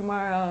shoot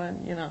tomorrow,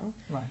 and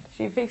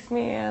she fixed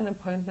me an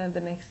appointment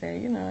the next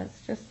day.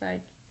 It's just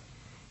like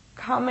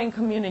common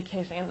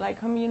communication, and like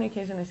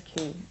communication is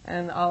key,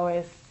 and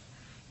always,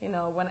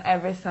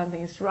 whenever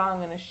something is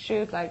wrong in a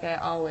shoot, like I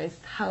always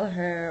tell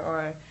her,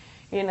 or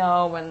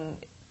when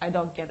I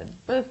don't get it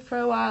booked for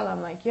a while,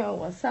 I'm like, yo,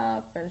 what's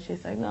up? And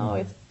she's like, no,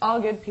 it's all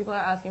good. People are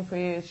asking for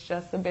you. It's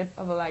just a bit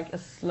of a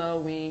slow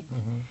week,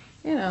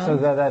 So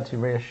they're there to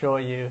reassure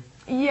you.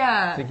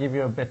 Yeah. To give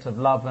you a bit of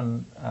love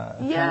and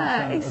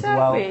attention exactly. as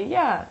well.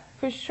 Yeah,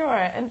 for sure.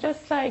 And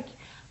just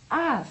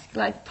ask,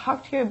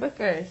 talk to your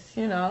bookers,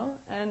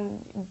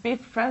 and be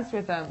friends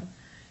with them.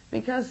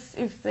 Because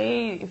if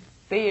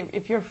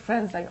you're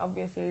friends,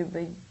 obviously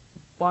they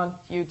want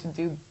you to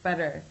do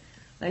better.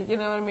 You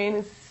know what I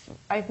mean?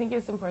 I think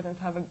it's important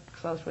to have a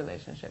close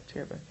relationship to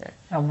your booker.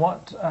 And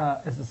what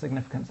is the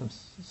significance of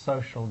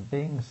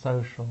being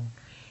social?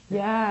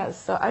 Yeah,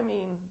 so I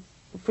mean,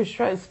 for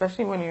sure,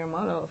 especially when you're a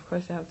model, of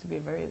course you have to be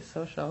very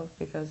social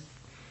because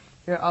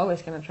you're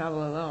always going to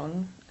travel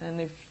alone.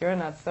 And if you're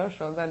not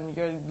social, then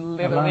you're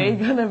literally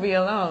going to be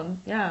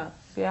alone. Yeah,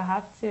 so you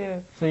have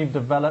to... So you've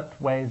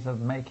developed ways of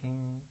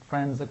making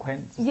friends,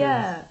 acquaintances?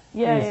 Yeah,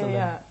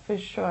 for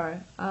sure.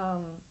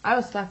 I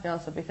was lucky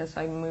also because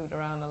I moved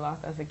around a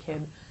lot as a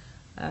kid.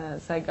 So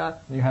I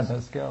got... You had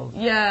those skills?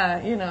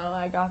 Yeah,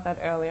 I got that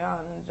early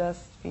on, and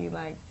just be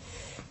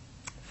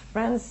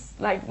friends,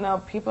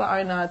 no, people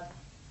are not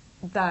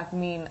that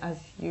mean as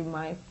you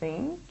might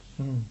think.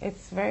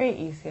 It's very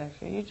easy,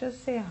 actually. You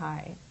just say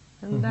hi,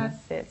 and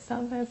that's it.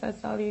 Sometimes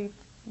that's all it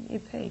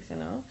takes,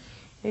 You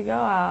go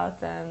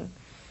out and,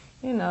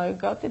 you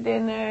go to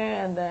dinner,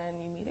 and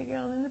then you meet a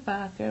girl in the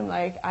bathroom.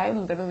 I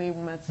literally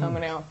met so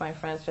many of my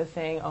friends just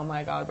saying, oh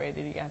my God, where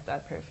did you get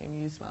that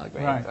perfume? You smell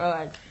great. Right.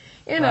 Or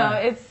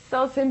it's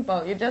so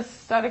simple. You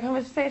just start a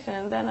conversation,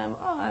 and then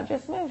I've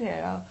just moved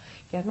here. I'll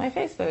get my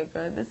Facebook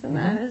or this and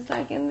that. It's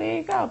and there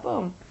you go,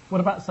 boom. What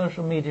about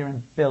social media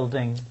and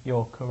building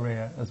your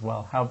career as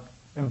well? How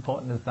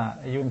important is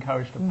that? Are you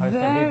encouraged to post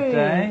every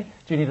day?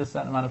 Do you need a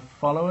certain amount of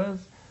followers?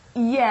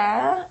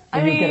 Yeah.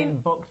 Are you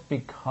getting booked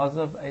because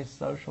of a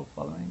social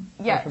following?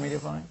 Yes. Social media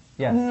following?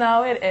 Yes.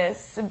 No, it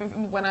is.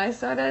 When I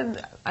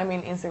started, I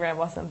mean, Instagram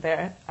wasn't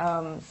there,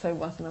 so it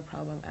wasn't a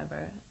problem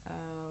ever.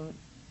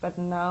 But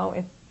now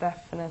it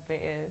definitely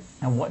is.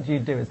 And what do you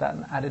do? Is that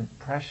an added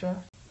pressure?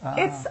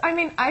 I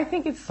mean, I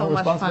think it's so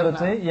much fun now.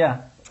 Responsibility?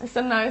 Yeah.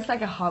 So now it's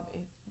like a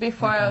hobby.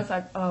 Before I was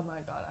like, oh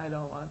my god, I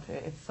don't want to.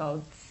 It's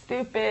so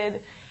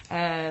stupid.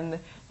 And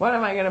what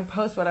am I going to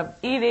post what I'm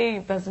eating?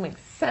 It doesn't make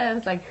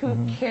sense. Like,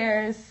 who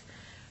cares?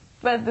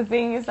 But the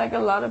thing is, like, a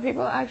lot of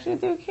people actually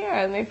do care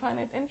and they find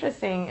it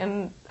interesting.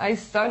 And I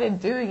started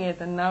doing it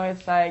and now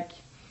it's like,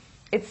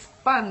 it's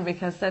fun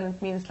because then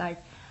it means like,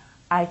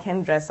 I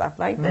can dress up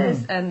like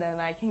this and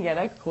then I can get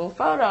a cool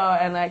photo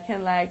and I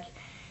can like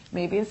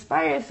maybe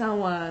inspire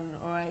someone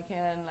or I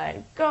can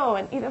like go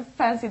and eat a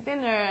fancy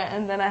dinner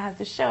and then I have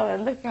to show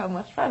and look how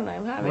much fun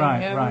I'm having.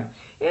 Right.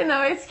 You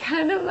know, it's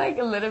kind of like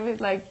a little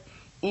bit like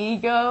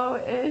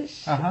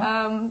ego-ish.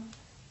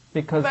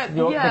 Because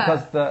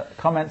the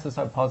comments are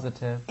so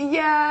positive.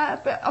 Yeah,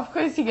 but of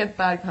course you get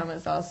bad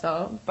comments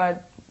also,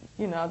 but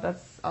you know,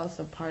 that's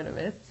also part of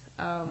it.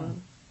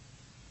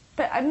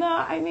 But no,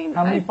 I mean...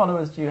 How many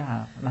followers do you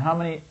have? And how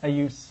many are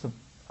you...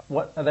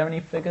 Are there any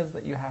figures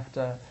that you have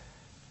to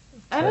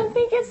I don't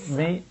think it's...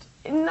 meet?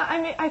 No, I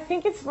mean, I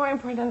think it's more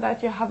important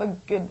that you have a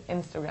good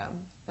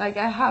Instagram. Like,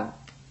 I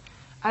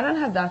don't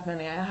have that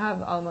many. I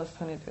have almost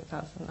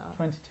 22,000 now.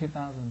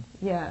 22,000?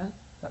 Yeah.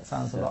 That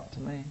sounds a lot to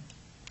me.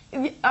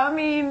 I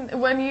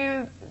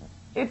mean,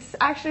 it's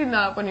actually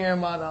not when you're a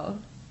model.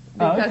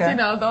 Because, you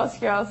know, those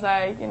girls,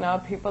 like, you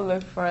know, people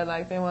look for,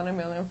 like, they want 1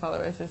 million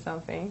followers or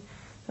something.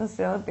 So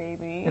still a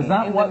baby. Is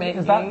that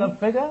the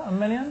figure, 1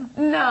 million?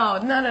 No,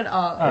 not at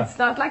all. Oh. It's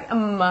not like a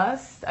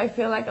must. I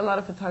feel like a lot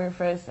of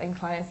photographers and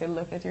clients, they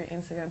look at your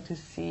Instagram to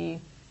see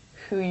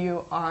who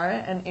you are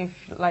and if,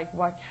 like,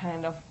 what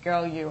kind of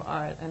girl you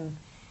are. And,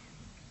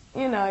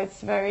 you know, it's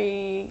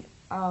very,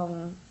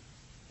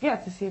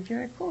 to see if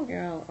you're a cool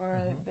girl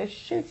or the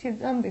shoots you've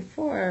done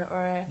before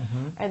or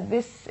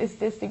is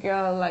this the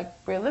girl, like,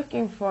 we're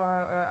looking for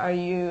or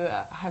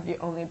have you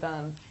only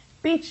done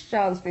beach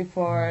jobs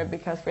before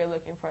because we're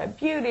looking for a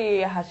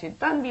beauty, has she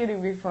done beauty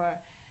before?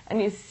 And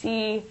you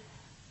see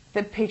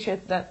the picture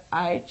that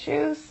I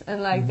choose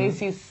and like they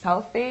see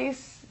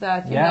selfies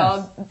that you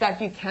know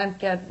that you can't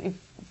get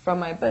from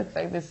my book.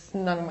 Like there's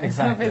none of my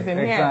selfies in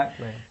here.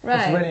 Exactly.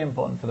 Right. It's really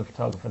important for the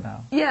photographer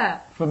now. Yeah.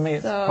 For me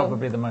it's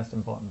probably the most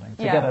important thing.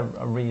 To get a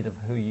read of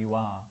who you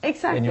are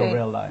in your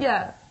real life.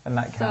 Yeah. And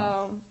that counts.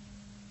 So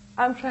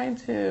I'm trying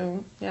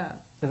to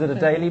Is it a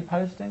daily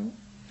posting?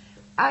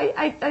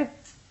 I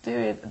do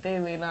it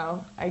daily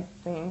now, I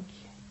think.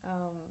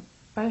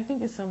 But I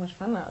think it's so much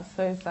fun now.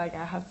 So it's like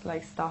I have to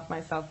like stop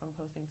myself from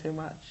posting too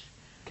much.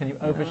 Can you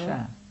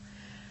overshare?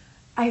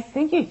 I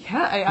think you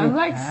can. I'm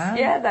like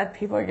scared that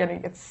people are going to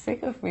get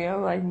sick of me.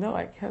 I'm like, no,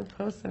 I can't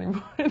post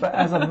anymore. But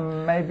as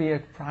maybe a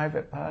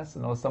private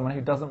person or someone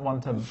who doesn't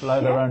want to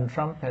blow their own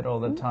trumpet all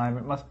the time,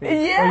 it must be... well,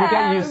 you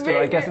get used to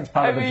it. I guess it's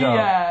part of the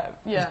job.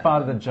 Yeah. It's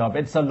part of the job.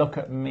 It's a look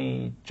at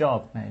me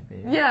job,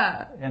 maybe.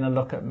 Yeah. In a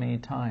look at me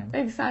time.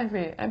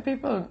 Exactly. And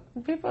people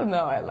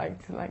know I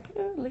like to like,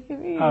 oh, look at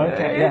me. Oh,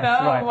 okay. You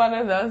know, one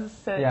of those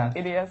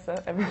idiots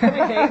that everybody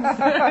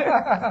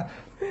hates.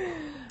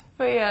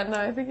 But yeah, no,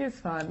 I think it's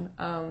fun.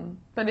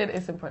 But it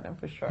is important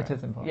for sure. It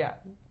is important. Yeah,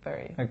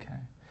 very. Okay.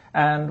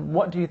 And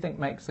what do you think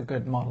makes a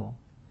good model?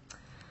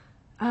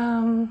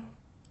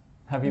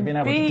 Have you been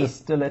able to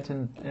distill it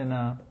in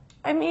a...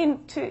 I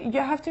mean,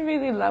 you have to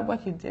really love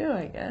what you do,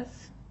 I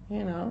guess.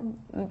 You know,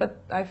 but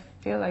I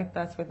feel like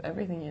that's with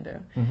everything you do.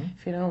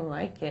 If you don't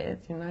like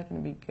it, you're not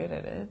going to be good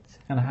at it.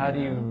 And how do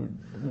you...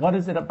 What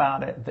is it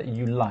about it that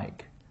you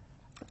like?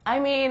 I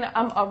mean,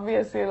 I'm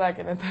obviously like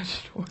an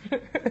attention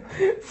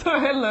whore. So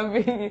I love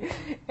being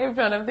in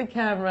front of the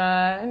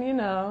camera and, you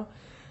know,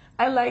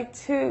 I like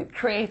to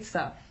create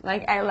stuff.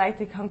 Like, I like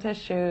to come to a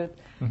shoot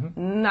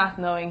not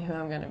knowing who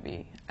I'm going to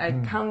be. I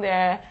come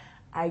there,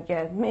 I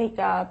get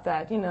makeup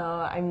that, you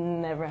know, I've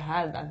never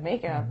had that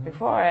makeup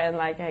before. And,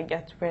 like, I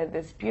get to wear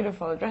these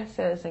beautiful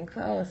dresses and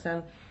clothes.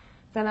 And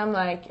then I'm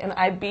like, and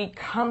I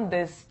become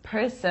this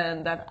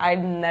person that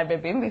I've never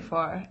been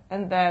before.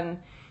 And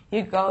then...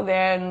 you go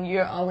there and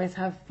you always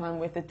have fun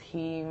with the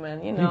team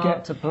and, you know... You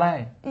get to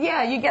play.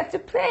 Yeah, you get to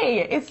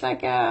play. It's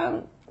like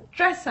a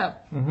dress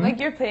up. Like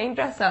you're playing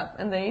dress up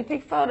and then you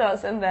take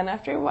photos and then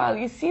after a while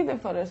you see the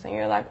photos and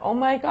you're like, oh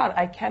my God,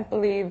 I can't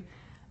believe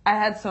I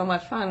had so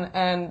much fun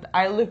and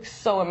I look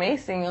so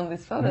amazing on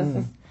these photos.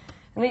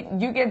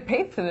 And you get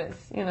paid for this,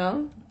 you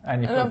know?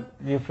 And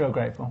you feel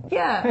grateful.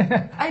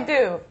 Yeah, I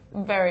do.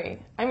 Very.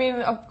 I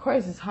mean, of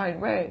course it's hard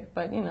work,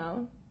 but, you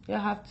know... you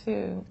have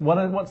to...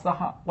 What's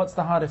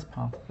the hardest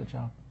part of the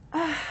job?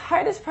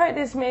 Hardest part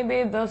is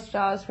maybe those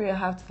jobs where you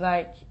have to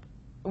like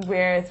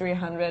wear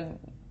 300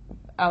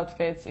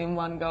 outfits in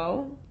one go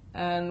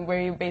and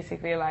where you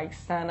basically like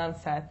stand on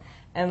set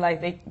and like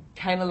they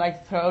kind of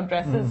like throw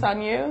dresses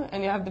on you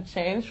and you have to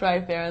change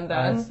right there and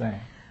then. I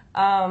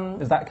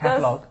see. Is that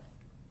catalog?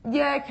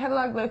 Yeah,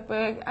 catalog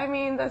lookbook. I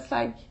mean, that's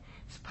like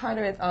It's part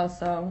of it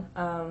also.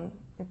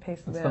 It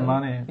pays the bill. It's the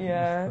money.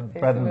 Yeah. It's the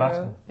bread and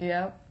butter.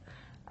 Yep.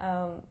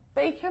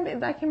 But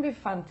that can be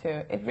fun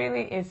too. It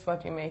really is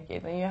what you make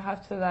it. And you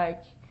have to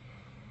like,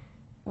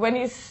 when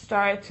you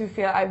start to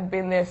feel, I've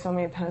been there so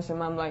many times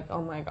and I'm like,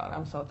 oh my God,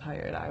 I'm so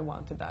tired. I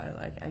want to die.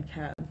 Like I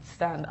can't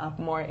stand up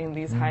more in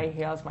these high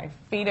heels. My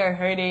feet are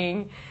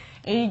hurting.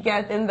 And you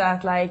get in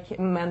that like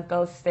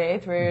mental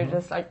state where you're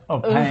just like,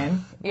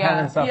 pain. Pain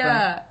and suffering.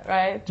 Yeah,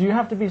 right. Do you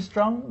have to be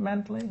strong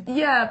mentally?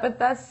 Yeah, but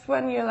that's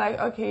when you're like,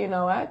 okay, you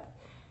know what?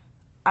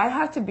 I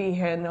have to be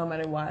here no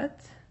matter what.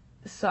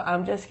 So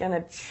I'm just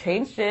gonna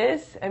change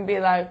this and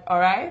be like, all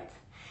right,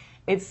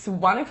 it's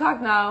 1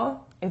 o'clock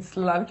now. It's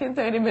lunch in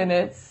 30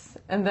 minutes.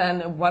 And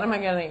then what am I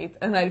gonna eat?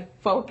 And I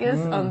focus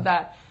on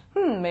that.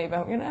 Maybe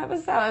I'm gonna have a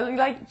salad.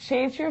 Like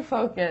change your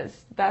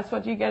focus. That's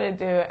what you gotta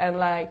do. And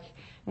like,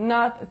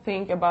 not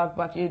think about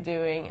what you're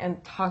doing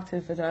and talk to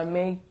the photographer,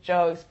 make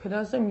jokes, put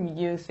on some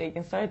music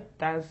and start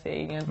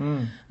dancing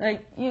and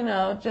like, you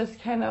know, just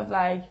kind of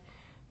like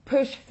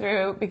push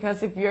through,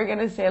 because if you're going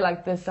to say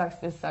like this sucks,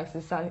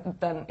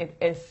 then it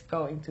is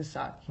going to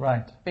suck.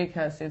 Right.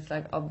 Because it's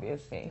like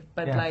obviously.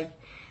 But yes. like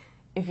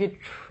if you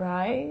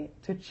try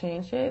to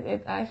change it,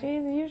 it actually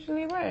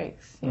usually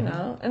works, you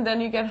know? And then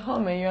you get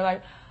home and you're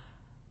like,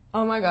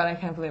 oh my God, I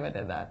can't believe I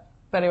did that.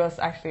 But it was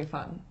actually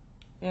fun.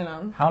 You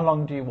know. How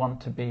long do you want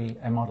to be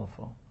a model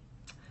for?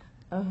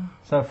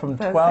 So from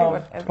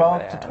 12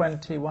 to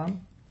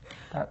 21?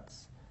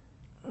 That's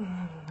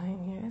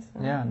 9 years.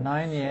 Yeah,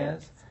 9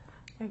 years.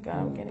 My God,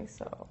 I'm getting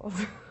so old.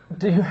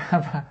 Do you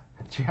have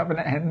an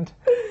end?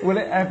 Will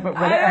it ever? Will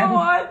I it end? don't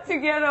want to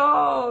get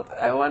old.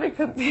 I want to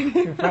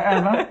continue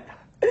Forever.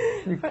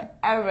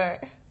 Forever.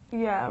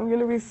 Yeah, I'm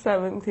gonna be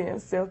 70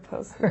 and still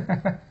posting.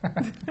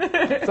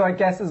 So I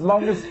guess as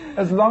long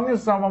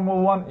as someone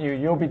will want you,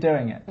 you'll be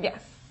doing it.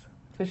 Yes.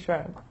 For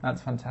sure.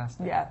 That's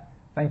fantastic. Yeah.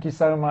 Thank you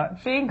so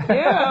much. Thank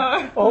you.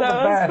 All that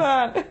the best.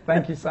 was fun.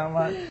 Thank you so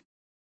much.